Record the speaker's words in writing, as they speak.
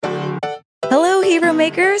Hero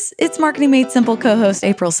Makers, it's Marketing Made Simple co-host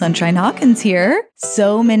April Sunshine Hawkins here.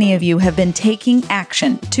 So many of you have been taking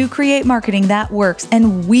action to create marketing that works,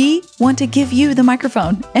 and we want to give you the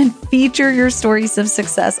microphone and feature your stories of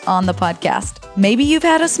success on the podcast. Maybe you've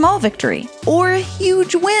had a small victory or a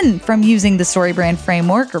huge win from using the StoryBrand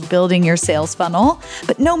framework or building your sales funnel,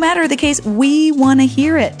 but no matter the case, we want to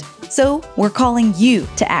hear it. So we're calling you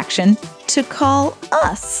to action to call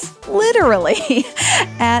us, literally,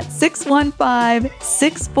 at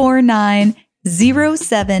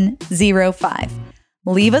 615-649-0705.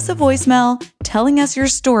 Leave us a voicemail telling us your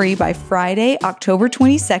story by Friday, October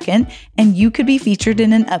 22nd, and you could be featured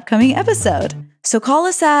in an upcoming episode. So call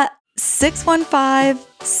us at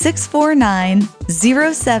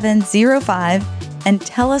 615-649-0705 and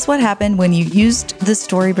tell us what happened when you used the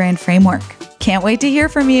StoryBrand framework. Can't wait to hear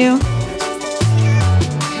from you.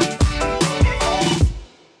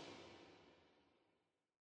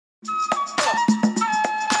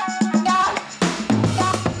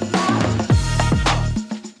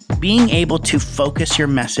 Being able to focus your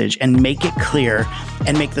message and make it clear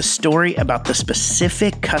and make the story about the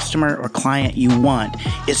specific customer or client you want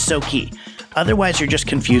is so key. Otherwise, you're just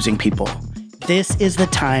confusing people. This is the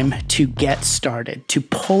time to get started, to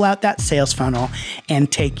pull out that sales funnel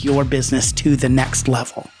and take your business to the next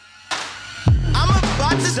level. I'm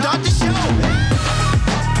about to start the show.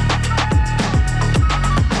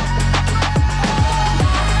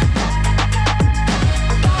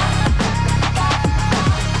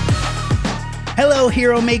 Hello,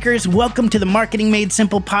 Hero Makers. Welcome to the Marketing Made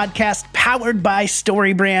Simple podcast, powered by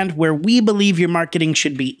StoryBrand, where we believe your marketing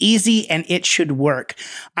should be easy and it should work.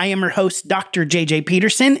 I am your host, Dr. JJ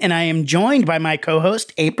Peterson, and I am joined by my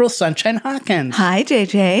co-host, April Sunshine Hawkins. Hi,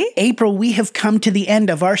 JJ. April, we have come to the end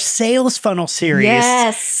of our sales funnel series.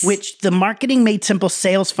 Yes. Which the Marketing Made Simple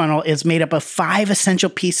sales funnel is made up of 5 essential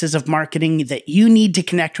pieces of marketing that you need to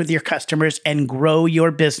connect with your customers and grow your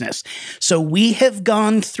business. So we have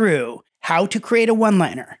gone through how to create a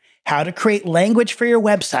one-liner, how to create language for your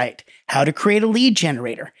website, how to create a lead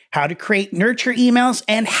generator, how to create nurture emails,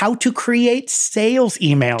 and how to create sales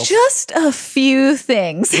emails. Just a few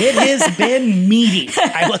things. It has been meaty.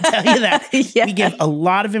 I will tell you that. Yeah. We give a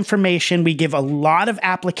lot of information. We give a lot of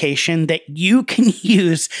application that you can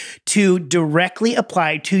use to directly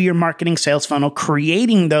apply to your marketing sales funnel,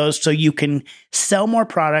 creating those so you can sell more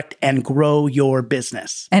product and grow your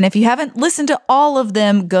business. And if you haven't listened to all of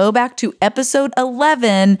them, go back to episode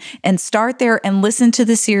 11 and start there and listen to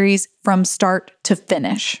the series from start to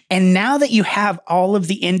finish. And now that you have all of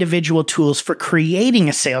the individual tools for creating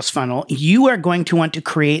a sales funnel, you are going to want to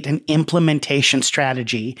create an implementation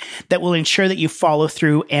strategy that will ensure that you follow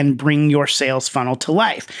through and bring your sales funnel to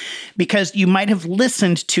life. Because you might have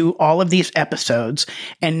listened to all of these episodes,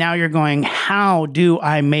 and now you're going, how do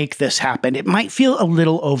I make this happen? It might feel a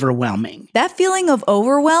little overwhelming. That feeling of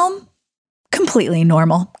overwhelm, completely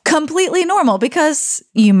normal because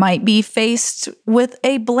you might be faced with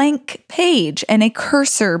a blank page and a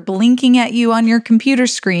cursor blinking at you on your computer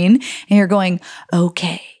screen, and you're going,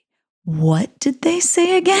 okay, what did they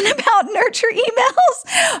say again about nurture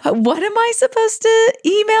emails? What am I supposed to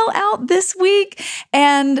email out this week?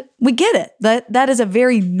 And we get it. That is a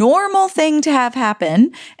very normal thing to have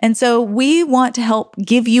happen. And so we want to help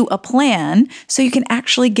give you a plan so you can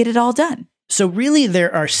actually get it all done. So really,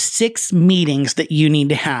 there are 6 meetings that you need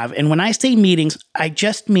to have. And when I say meetings, I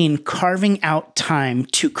just mean carving out time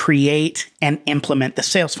to create and implement the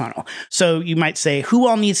sales funnel. So you might say, who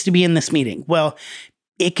all needs to be in this meeting? Well,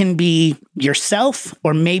 it can be yourself,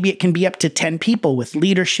 or maybe it can be up to 10 people with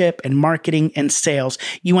leadership and marketing and sales.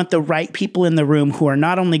 You want the right people in the room who are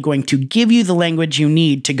not only going to give you the language you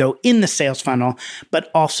need to go in the sales funnel,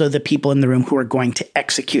 but also the people in the room who are going to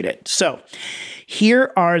execute it. So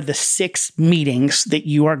here are the 6 meetings that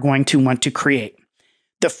you are going to want to create.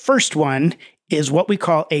 The first one is what we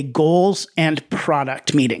call a goals and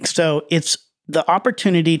product meeting. So it's the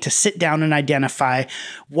opportunity to sit down and identify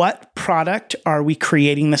what product are we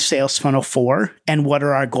creating the sales funnel for and what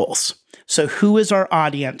are our goals. So who is our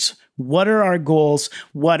audience? What are our goals?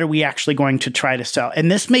 What are we actually going to try to sell?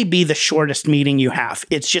 And this may be the shortest meeting you have.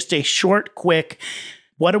 It's just a short, quick,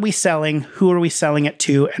 what are we selling? Who are we selling it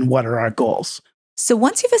to? And what are our goals? So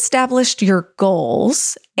once you've established your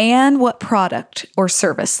goals and what product or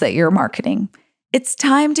service that you're marketing, it's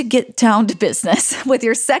time to get down to business with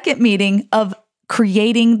your second meeting of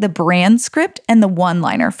creating the brand script and the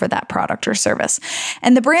one-liner for that product or service.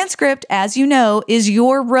 And the brand script, as you know, is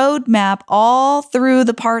your roadmap all through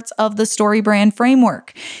the parts of the StoryBrand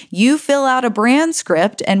framework. You fill out a brand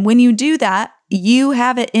script, and when you do that, you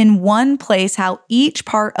have it in one place how each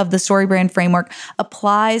part of the StoryBrand framework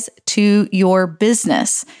applies to your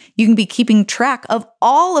business. You can be keeping track of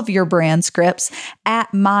all of your brand scripts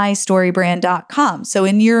at mystorybrand.com. So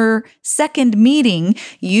in your second meeting,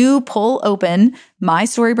 you pull open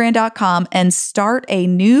mystorybrand.com and start a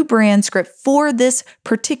new brand script for this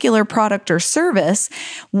particular product or service.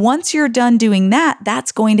 Once you're done doing that,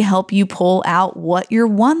 that's going to help you pull out what your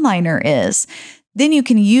one-liner is. Then you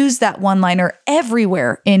can use that one-liner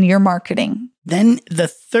everywhere in your marketing. Then the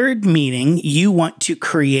third meeting, you want to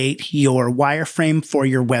create your wireframe for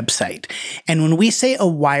your website. And when we say a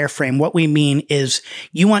wireframe, what we mean is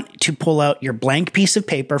you want to pull out your blank piece of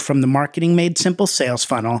paper from the Marketing Made Simple sales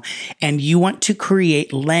funnel, and you want to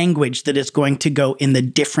create language that is going to go in the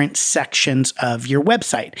different sections of your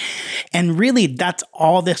website. And really, that's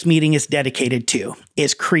all this meeting is dedicated to,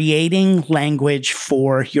 is creating language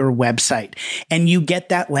for your website. And you get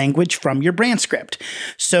that language from your brand script.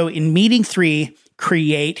 So in meeting 3,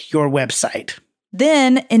 create your website.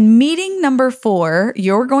 Then in meeting number 4,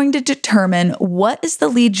 you're going to determine what is the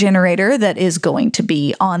lead generator that is going to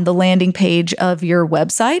be on the landing page of your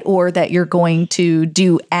website, or that you're going to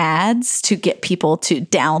do ads to get people to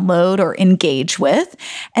download or engage with.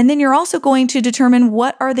 And then you're also going to determine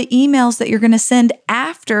what are the emails that you're going to send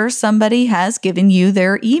after somebody has given you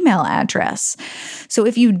their email address. So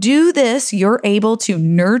if you do this, you're able to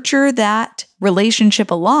nurture that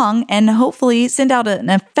relationship along and hopefully send out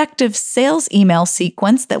an effective sales email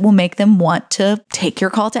sequence that will make them want to take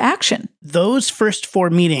your call to action. Those first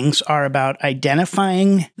 4 meetings are about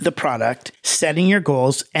identifying the product, setting your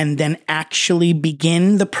goals, and then actually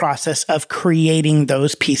begin the process of creating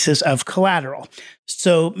those pieces of collateral.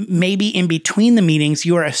 So maybe in between the meetings,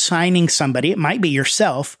 you are assigning somebody, it might be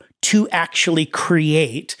yourself, to actually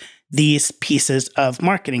create these pieces of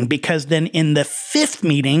marketing, because then in the 5th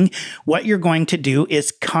meeting, what you're going to do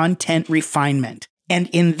is content refinement. And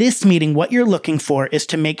in this meeting, what you're looking for is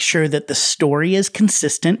to make sure that the story is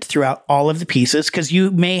consistent throughout all of the pieces, because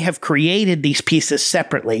you may have created these pieces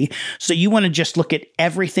separately. So you want to just look at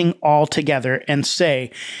everything all together and say,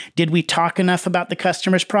 did we talk enough about the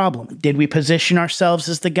customer's problem? Did we position ourselves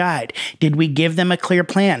as the guide? Did we give them a clear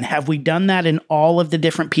plan? Have we done that in all of the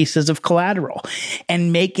different pieces of collateral?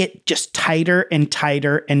 And make it just tighter and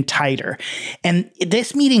tighter and tighter. And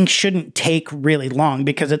this meeting shouldn't take really long,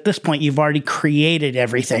 because at this point, you've already created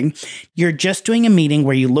everything. You're just doing a meeting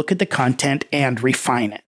where you look at the content and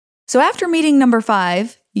refine it. So after meeting number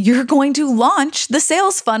 5, you're going to launch the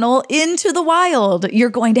sales funnel into the wild.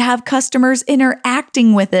 You're going to have customers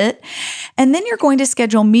interacting with it. And then you're going to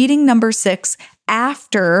schedule meeting number 6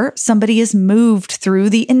 after somebody has moved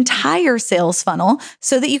through the entire sales funnel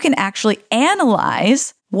so that you can actually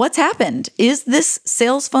analyze what's happened. Is this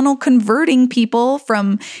sales funnel converting people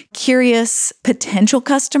from curious potential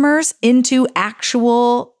customers into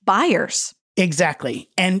actual buyers? Exactly.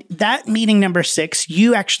 And that meeting number 6,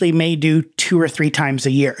 you actually may do 2 or 3 times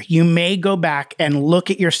a year. You may go back and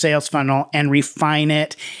look at your sales funnel and refine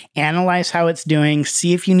it, analyze how it's doing,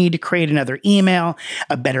 see if you need to create another email,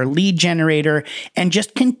 a better lead generator, and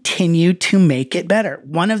just continue to make it better.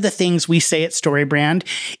 One of the things we say at StoryBrand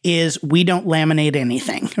is we don't laminate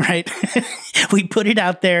anything, right? We put it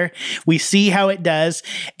out there, we see how it does,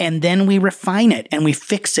 and then we refine it and we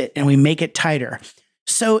fix it and we make it tighter.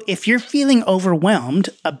 So if you're feeling overwhelmed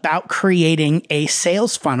about creating a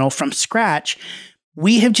sales funnel from scratch,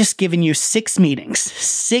 we have just given you 6 meetings,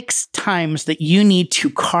 6 times that you need to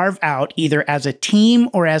carve out either as a team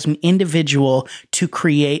or as an individual to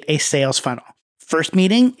create a sales funnel. First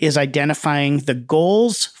meeting is identifying the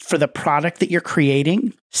goals for the product that you're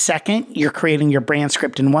creating. Second, you're creating your brand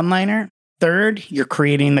script and one-liner. Third, you're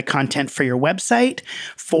creating the content for your website.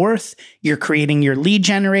 Fourth, you're creating your lead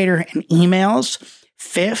generator and emails.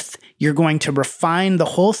 5th, you're going to refine the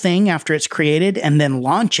whole thing after it's created and then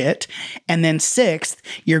launch it. And then 6th,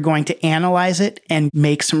 you're going to analyze it and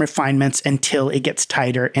make some refinements until it gets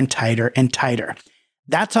tighter and tighter and tighter.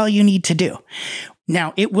 That's all you need to do.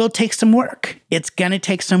 Now, it will take some work. It's going to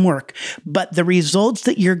take some work, but the results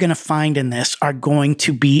that you're going to find in this are going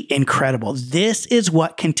to be incredible. This is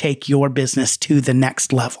what can take your business to the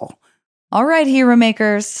next level. All right, hero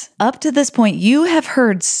makers. Up to this point, you have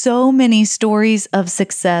heard so many stories of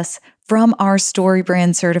success from our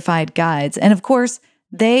StoryBrand certified guides. And of course,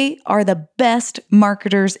 they are the best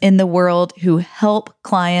marketers in the world who help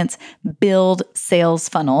clients build sales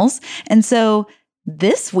funnels. And so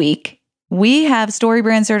this week, we have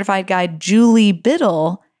StoryBrand certified guide Julie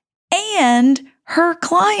Biddle and her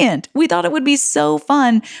client. We thought it would be so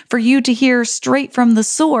fun for you to hear straight from the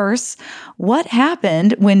source what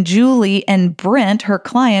happened when Julie and Brent, her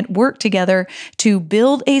client, worked together to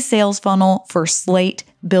build a sales funnel for Slate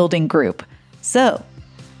Building Group. So,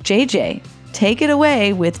 JJ, take it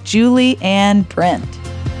away with Julie and Brent.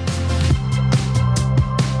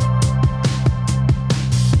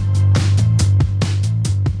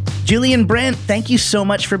 Julie and Brent, thank you so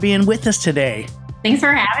much for being with us today. Thanks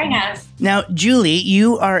for having us. Now, Julie,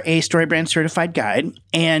 you are a StoryBrand certified guide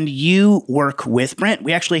and you work with Brent.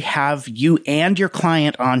 We actually have you and your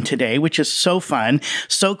client on today, which is so fun,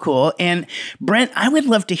 so cool. And Brent, I would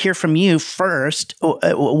love to hear from you first.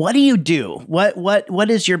 What do you do? What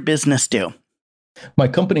does your business do? My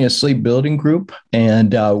company is Slate Building Group,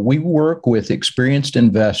 and we work with experienced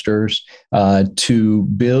investors to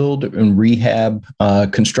build and rehab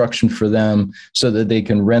construction for them so that they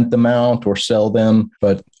can rent them out or sell them.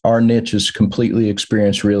 But our niche is completely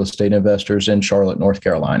experienced real estate investors in Charlotte, North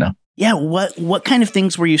Carolina. Yeah, what kind of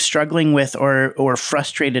things were you struggling with or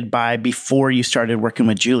frustrated by before you started working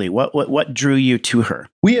with Julie? What drew you to her?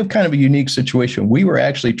 We have kind of a unique situation. We were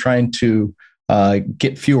actually trying to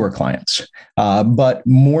get fewer clients, but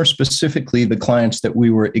more specifically, the clients that we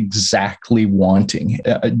were exactly wanting.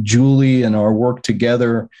 Julie and our work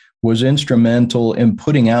together was instrumental in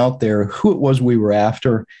putting out there who it was we were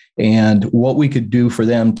after and what we could do for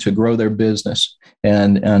them to grow their business.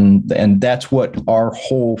 And that's what our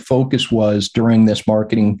whole focus was during this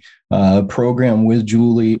marketing program with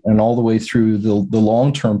Julie and all the way through the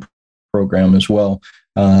long-term program as well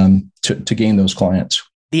to gain those clients.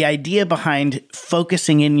 The idea behind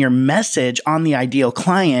focusing in your message on the ideal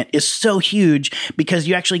client is so huge because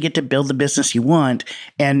you actually get to build the business you want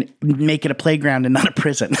and make it a playground and not a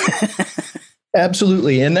prison.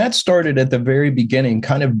 Absolutely. And that started at the very beginning,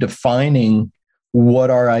 kind of defining what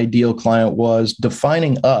our ideal client was,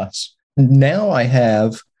 defining us. Now I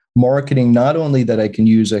have marketing not only that I can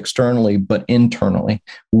use externally, but internally.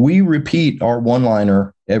 We repeat our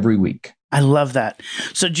one-liner every week. I love that.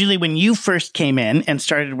 So, Julie, when you first came in and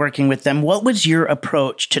started working with them, what was your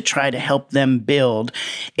approach to try to help them build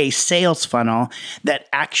a sales funnel that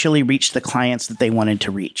actually reached the clients that they wanted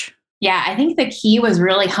to reach? Yeah, I think the key was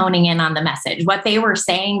really honing in on the message. What they were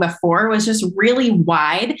saying before was just really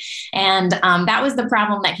wide. And that was the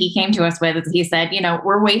problem that he came to us with. He said,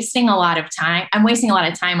 we're wasting a lot of time. I'm wasting a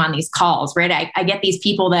lot of time on these calls, right? I get these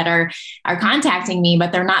people that are contacting me,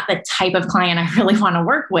 but they're not the type of client I really want to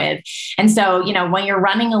work with. And so, when you're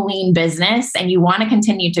running a lean business and you want to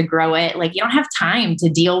continue to grow it, you don't have time to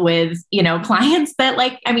deal with, clients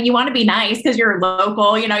that you want to be nice because you're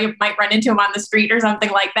local, you might run into them on the street or something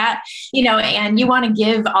like that. And you want to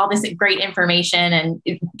give all this great information. And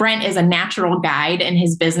Brent is a natural guide in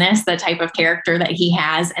his business, the type of character that he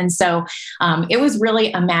has. And so it was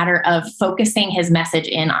really a matter of focusing his message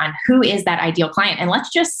in on who is that ideal client. And let's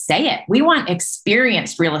just say it. We want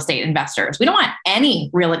experienced real estate investors. We don't want any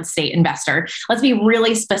real estate investor. Let's be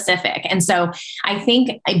really specific. And so I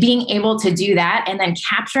think being able to do that and then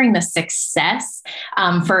capturing the success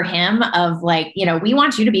for him of we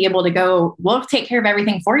want you to be able to go, we'll take care of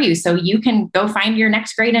everything for you. So you can go find your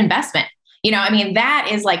next great investment. That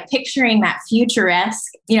is picturing that futuresque,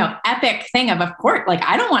 epic thing of course,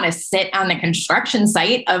 I don't want to sit on the construction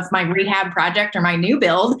site of my rehab project or my new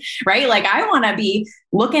build, right? I want to be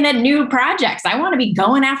looking at new projects. I want to be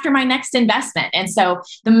going after my next investment. And so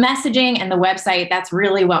the messaging and the website, that's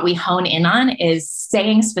really what we hone in on, is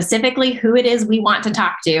saying specifically who it is we want to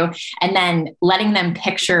talk to, and then letting them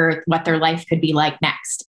picture what their life could be like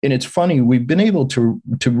next. And it's funny, we've been able to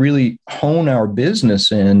really hone our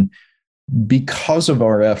business in because of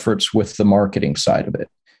our efforts with the marketing side of it,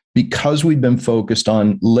 because we've been focused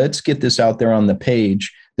on, let's get this out there on the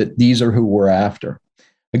page that these are who we're after.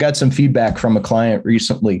 I got some feedback from a client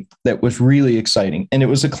recently that was really exciting. And it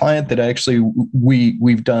was a client that actually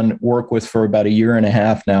we've done work with for about 1.5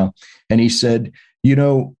 years now. And he said,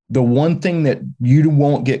 the one thing that you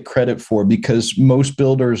won't get credit for, because most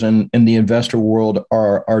builders in the investor world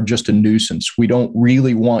are just a nuisance. We don't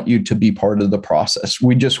really want you to be part of the process.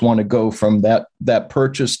 We just want to go from that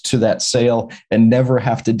purchase to that sale and never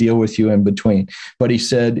have to deal with you in between. But he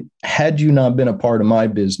said, had you not been a part of my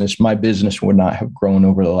business would not have grown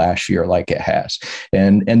over the last year like it has.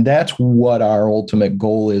 And that's what our ultimate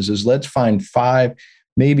goal is let's find 5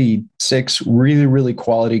 maybe 6 really, really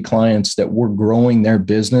quality clients that we're growing their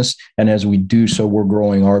business. And as we do so, we're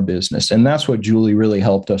growing our business. And that's what Julie really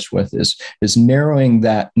helped us with is narrowing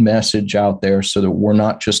that message out there so that we're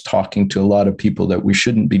not just talking to a lot of people that we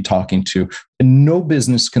shouldn't be talking to. And no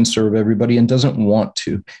business can serve everybody and doesn't want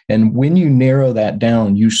to. And when you narrow that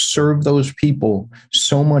down, you serve those people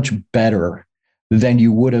so much better than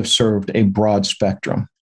you would have served a broad spectrum.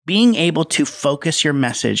 Being able to focus your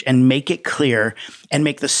message and make it clear and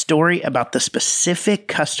make the story about the specific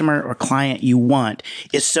customer or client you want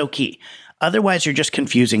is so key. Otherwise, you're just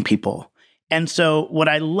confusing people. And so what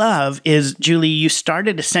I love is, Julie, you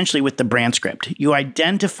started essentially with the brand script. You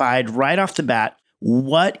identified right off the bat,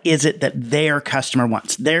 what is it that their customer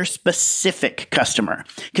wants, their specific customer?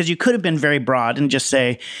 Because you could have been very broad and just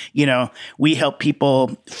say, we help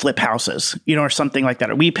people flip houses, or something like that.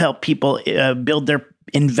 Or we help people build their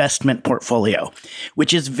investment portfolio,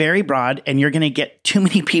 which is very broad. And you're going to get too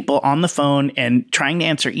many people on the phone and trying to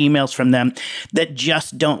answer emails from them that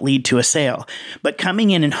just don't lead to a sale. But coming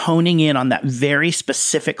in and honing in on that very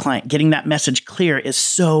specific client, getting that message clear is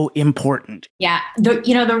so important. Yeah.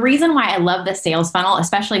 The reason why I love the sales funnel,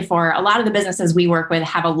 especially for a lot of the businesses we work with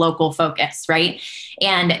have a local focus, right?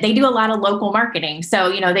 And they do a lot of local marketing.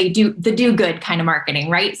 So, they do the do good kind of marketing,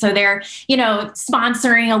 right? So they're,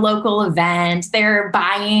 sponsoring a local event, they're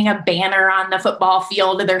buying a banner on the football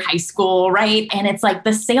field of their high school, right? And it's like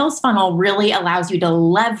the sales funnel really allows you to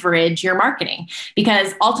leverage your marketing,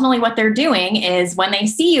 because ultimately what they're doing is when they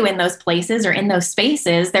see you in those places or in those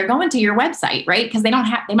spaces, they're going to your website, right? Because they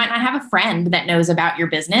might not have a friend that knows about your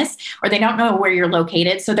business, or they don't know where you're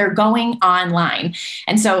located. So they're going online.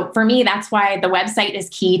 And so for me, that's why the website is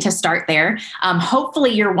key to start there.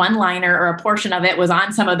 Hopefully your one-liner or a portion of it was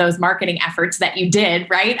on some of those marketing efforts that you did,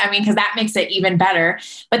 right? Because that makes it even better.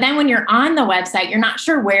 But then when you're on the website, you're not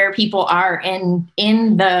sure where people are in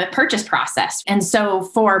the purchase process. And so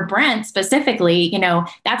for Brent specifically,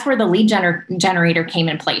 that's where the lead generator came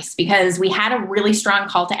in place, because we had a really strong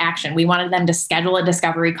call to action. We wanted them to schedule a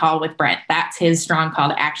discovery call with Brent. That's his strong call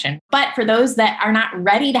to action. But for those that are not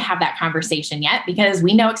ready to have that conversation yet, because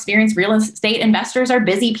we know experienced real estate investors are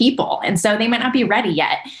busy people, and so they might not be ready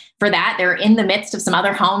yet for that. They're in the midst of some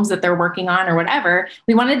other homes that they're working on or whatever.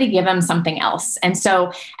 We wanted to give them something else. And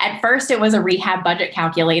so at first it was a rehab budget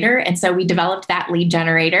calculator. And so we developed that lead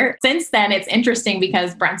generator. Since then, it's interesting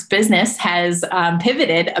because Brent's business has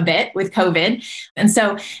pivoted a bit with COVID. And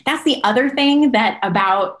so that's the other thing that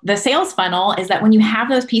about the sales funnel is that when you have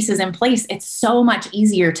those pieces in place, it's so much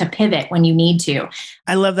easier to pivot when you need to.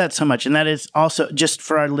 I love that so much. And that is also, just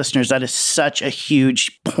for our listeners, that is such a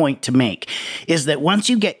huge point to make, is that once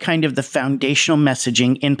you get kind of the foundational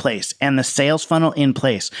messaging in place and the sales funnel in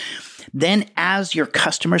place, then as your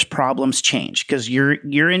customers' problems change, because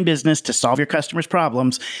you're in business to solve your customers'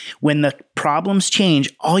 problems, when the problems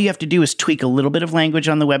change, all you have to do is tweak a little bit of language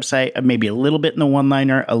on the website, maybe a little bit in the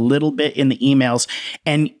one-liner, a little bit in the emails,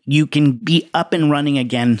 and you can be up and running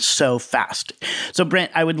again so fast. So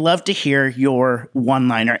Brent, I would love to hear your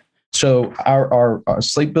one-liner. So our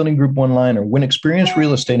Slate Building Group one-liner: when experienced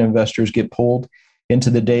real estate investors get pulled into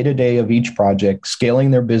the day-to-day of each project,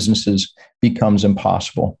 scaling their businesses becomes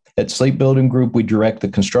impossible. At Slate Building Group, we direct the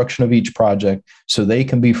construction of each project so they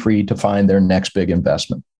can be free to find their next big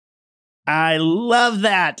investment. I love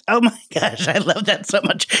that. Oh my gosh, I love that so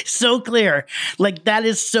much. So clear. Like, that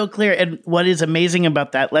is so clear. And what is amazing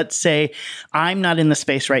about that, let's say I'm not in the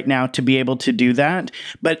space right now to be able to do that,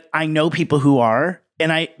 but I know people who are.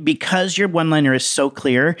 And because your one-liner is so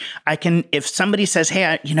clear, I can, if somebody says, hey,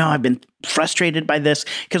 I've been frustrated by this,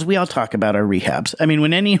 because we all talk about our rehabs.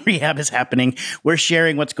 When any rehab is happening, we're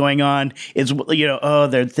sharing what's going on. Is,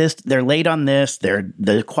 they're late on this,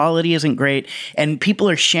 the quality isn't great. And people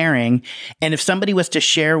are sharing. And if somebody was to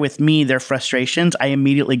share with me their frustrations, I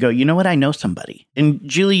immediately go, you know what? I know somebody. And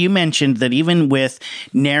Julie, you mentioned that even with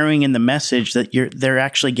narrowing in the message that they're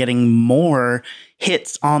actually getting more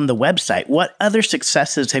hits on the website. What other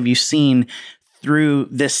successes have you seen through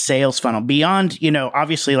this sales funnel beyond,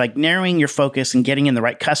 obviously like narrowing your focus and getting in the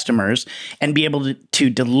right customers and be able to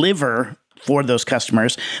deliver for those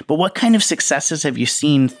customers? But what kind of successes have you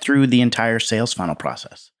seen through the entire sales funnel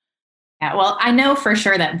process? Yeah, well, I know for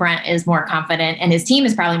sure that Brent is more confident, and his team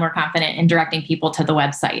is probably more confident in directing people to the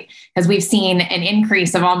website, because we've seen an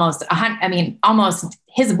increase of almost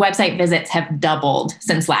his website visits have doubled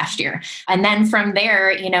since last year. And then from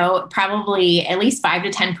there, probably at least 5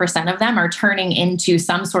 to 10% of them are turning into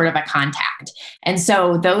some sort of a contact. And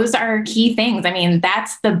so those are key things.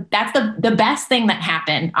 That's the best thing that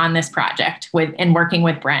happened on this project in working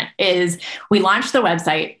with Brent is we launched the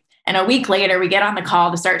website. And a week later, we get on the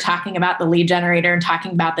call to start talking about the lead generator and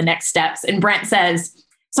talking about the next steps. And Brent says,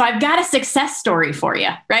 so I've got a success story for you,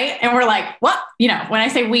 right? And we're like, what? You know, when I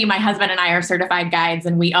say we, my husband and I are certified guides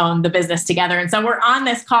and we own the business together. And so we're on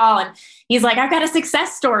this call and he's like, I've got a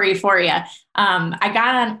success story for you.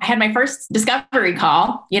 I had my first discovery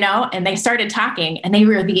call, you know, and they started talking and they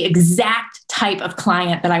were the exact type of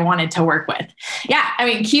client that I wanted to work with. Yeah. I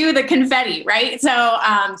mean, cue the confetti, right? So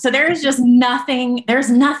there's nothing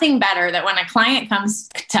better that when a client comes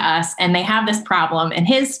to us and they have this problem, and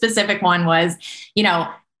his specific one was, you know,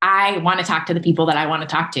 I want to talk to the people that I want to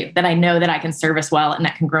talk to, that I know that I can service well and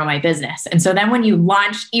that can grow my business. And so then when you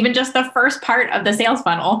launch even just the first part of the sales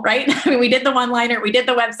funnel, right? I mean, we did the one-liner, we did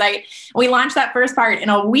the website, we launched that first part, and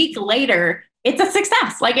a week later, it's a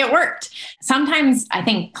success. Like, it worked. Sometimes I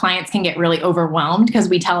think clients can get really overwhelmed because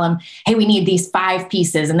we tell them, hey, we need these 5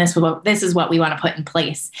 pieces and this is what we want to put in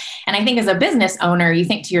place. And I think as a business owner, you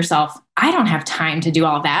think to yourself, I don't have time to do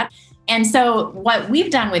all that. And so what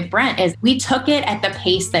we've done with Brent is we took it at the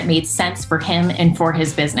pace that made sense for him and for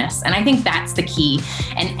his business. And I think that's the key.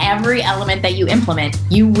 And every element that you implement,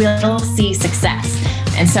 you will see success.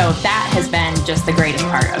 And so that has been just the greatest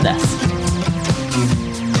part of this.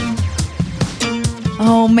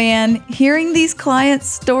 Oh man, hearing these clients'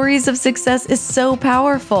 stories of success is so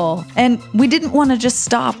powerful. And we didn't want to just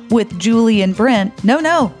stop with Julie and Brent.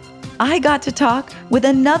 No. I got to talk with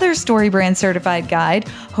another StoryBrand certified guide,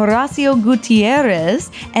 Horacio Gutierrez,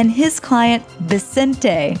 and his client,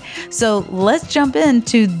 Vicente. So let's jump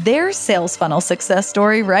into their sales funnel success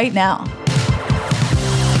story right now.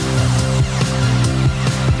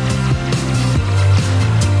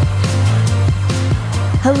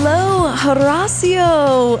 Hello,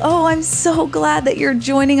 Horacio. Oh, I'm so glad that you're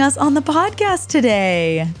joining us on the podcast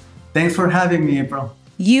today. Thanks for having me, April.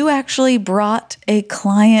 You actually brought a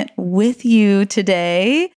client with you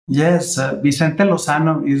today. Yes, Vicente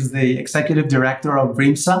Lozano is the executive director of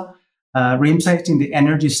RIMSA. RIMSA is in the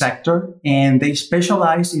energy sector, and they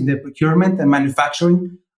specialize in the procurement and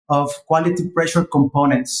manufacturing of quality pressure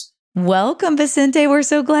components. Welcome, Vicente. We're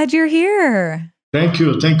so glad you're here. Thank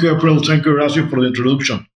you, April. Thank you, Horacio, for the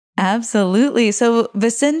introduction. Absolutely. So,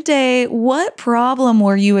 Vicente, what problem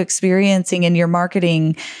were you experiencing in your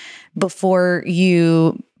marketing before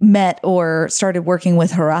you met or started working with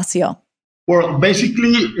Horacio? Well,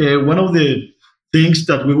 basically, one of the things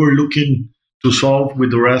that we were looking to solve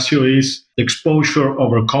with Horacio is the exposure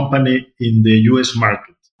of our company in the U.S.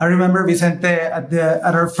 market. I remember, Vicente,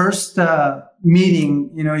 at our first meeting,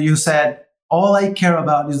 you said, all I care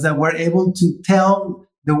about is that we're able to tell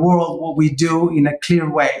the world what we do in a clear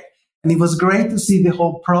way. And it was great to see the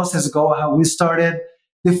whole process go, how we started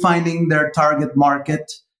defining their target market,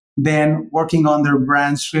 then working on their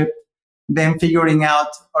brand script, then figuring out,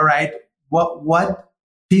 all right, what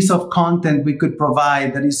piece of content we could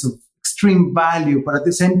provide that is of extreme value, but at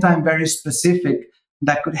the same time very specific,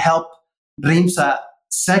 that could help RIMSA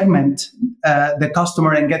segment the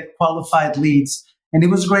customer and get qualified leads. And it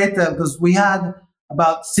was great because we had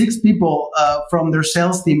about 6 people from their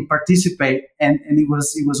sales team participate, and it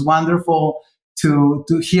was wonderful to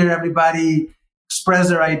hear everybody express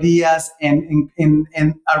their ideas and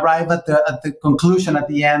arrive at the conclusion at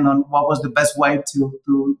the end on what was the best way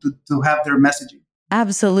to have their messaging.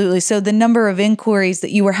 Absolutely. So the number of inquiries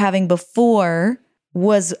that you were having before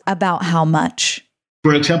was about how much?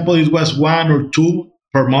 For example, it was 1 or 2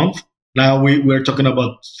 per month. Now we're talking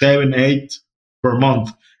about 7, 8 per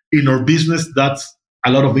month. In our business, that's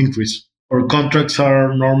a lot of increase. Our contracts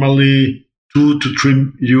are normally 2 to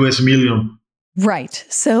 3 US million. Right.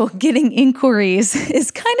 So getting inquiries is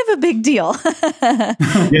kind of a big deal.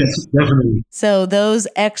 Yes, definitely. So those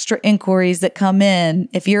extra inquiries that come in,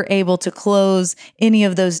 if you're able to close any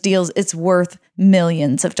of those deals, it's worth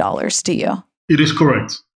millions of dollars to you. It is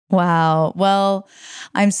correct. Wow. Well,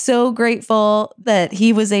 I'm so grateful that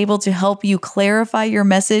he was able to help you clarify your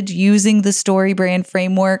message using the StoryBrand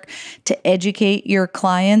framework to educate your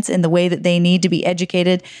clients in the way that they need to be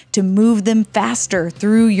educated, to move them faster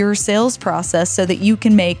through your sales process so that you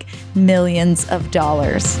can make millions of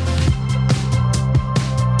dollars.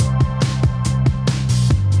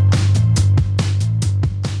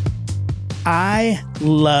 I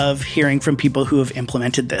love hearing from people who have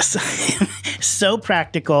implemented this. So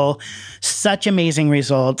practical, such amazing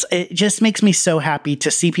results. It just makes me so happy to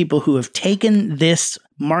see people who have taken this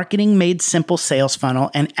marketing made simple sales funnel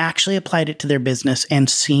and actually applied it to their business and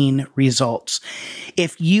seen results.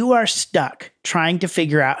 If you are stuck trying to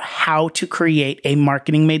figure out how to create a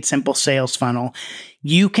Marketing Made Simple sales funnel,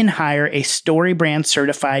 you can hire a StoryBrand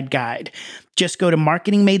certified guide. Just go to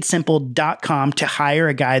marketingmadesimple.com to hire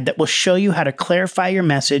a guide that will show you how to clarify your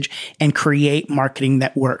message and create marketing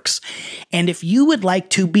that works. And if you would like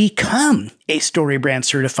to become a StoryBrand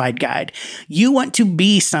certified guide, you want to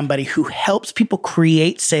be somebody who helps people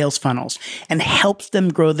create sales funnels and helps them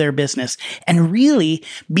grow their business and really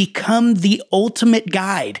become the ultimate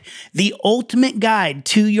guide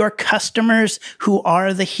to your customers who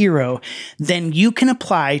are the hero, then you can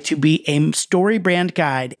apply to be a StoryBrand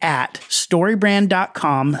guide at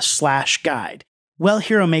storybrand.com/guide. Well,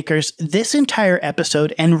 Hero Makers, this entire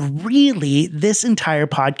episode and really this entire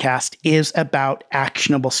podcast is about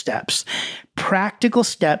actionable steps, practical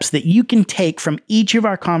steps that you can take from each of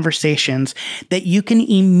our conversations that you can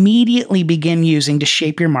immediately begin using to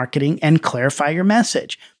shape your marketing and clarify your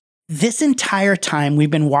message. This entire time,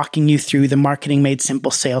 we've been walking you through the Marketing Made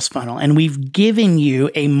Simple sales funnel, and we've given you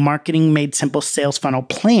a Marketing Made Simple sales funnel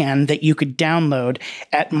plan that you could download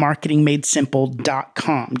at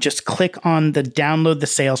marketingmadesimple.com. Just click on the download the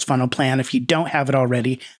sales funnel plan if you don't have it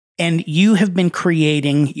already, and you have been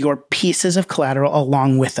creating your pieces of collateral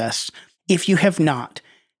along with us. If you have not,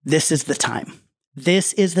 this is the time.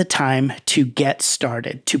 This is the time to get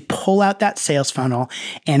started, to pull out that sales funnel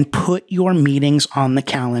and put your meetings on the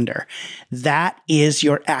calendar. That is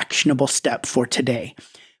your actionable step for today.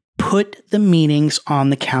 Put the meetings on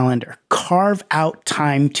the calendar. Carve out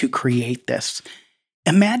time to create this.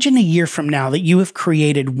 Imagine a year from now that you have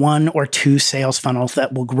created 1 or 2 sales funnels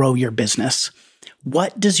that will grow your business.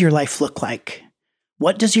 What does your life look like?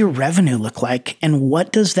 What does your revenue look like? And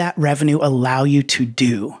what does that revenue allow you to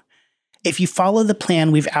do? If you follow the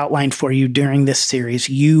plan we've outlined for you during this series,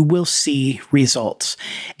 you will see results.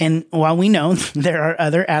 And while we know there are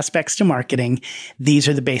other aspects to marketing, these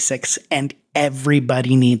are the basics, and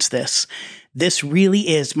everybody needs this. This really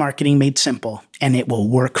is Marketing Made Simple, and it will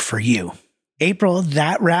work for you. April,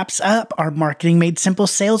 that wraps up our Marketing Made Simple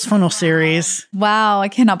sales funnel series. Wow, I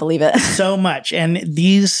cannot believe it. So much. And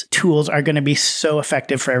these tools are going to be so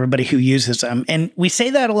effective for everybody who uses them. And we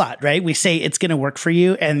say that a lot, right? We say it's going to work for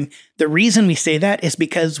you. And the reason we say that is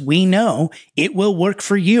because we know it will work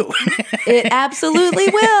for you. It absolutely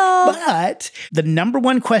will. But the number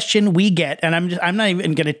one question we get, and I'm not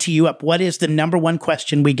even going to tee you up. What is the number one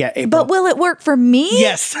question we get, April? But will it work for me?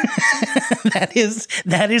 Yes. That is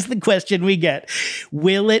the question we get.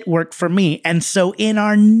 Will it work for me? And so in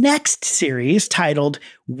our next series titled,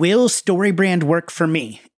 Will StoryBrand Work for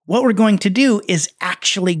Me? What we're going to do is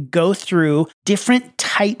actually go through different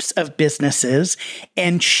types of businesses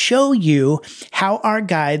and show you how our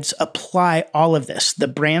guides apply all of this, the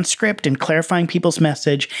brand script and clarifying people's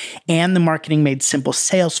message and the Marketing Made Simple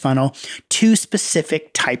sales funnel to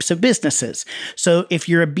specific types of businesses. So if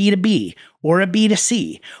you're a B2B or a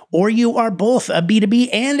B2C, or you are both a B2B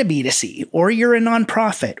and a B2C, or you're a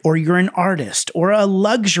nonprofit, or you're an artist, or a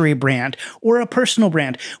luxury brand, or a personal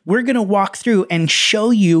brand, we're going to walk through and show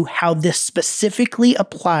you how this specifically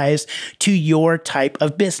applies to your type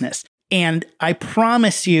of business. And I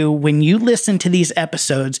promise you, when you listen to these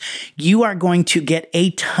episodes, you are going to get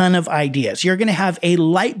a ton of ideas. You're going to have a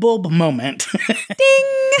light bulb moment. Ding!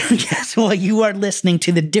 Yes, well, you are listening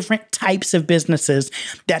to the different types of businesses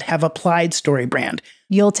that have applied StoryBrand.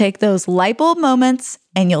 You'll take those light bulb moments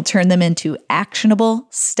and you'll turn them into actionable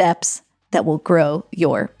steps that will grow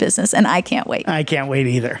your business. And I can't wait. I can't wait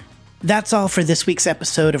either. That's all for this week's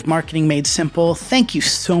episode of Marketing Made Simple. Thank you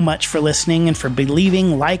so much for listening and for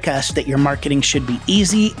believing, like us, that your marketing should be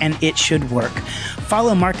easy and it should work.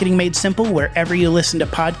 Follow Marketing Made Simple wherever you listen to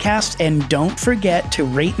podcasts, and don't forget to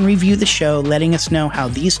rate and review the show, letting us know how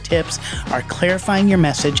these tips are clarifying your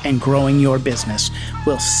message and growing your business.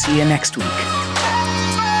 We'll see you next week.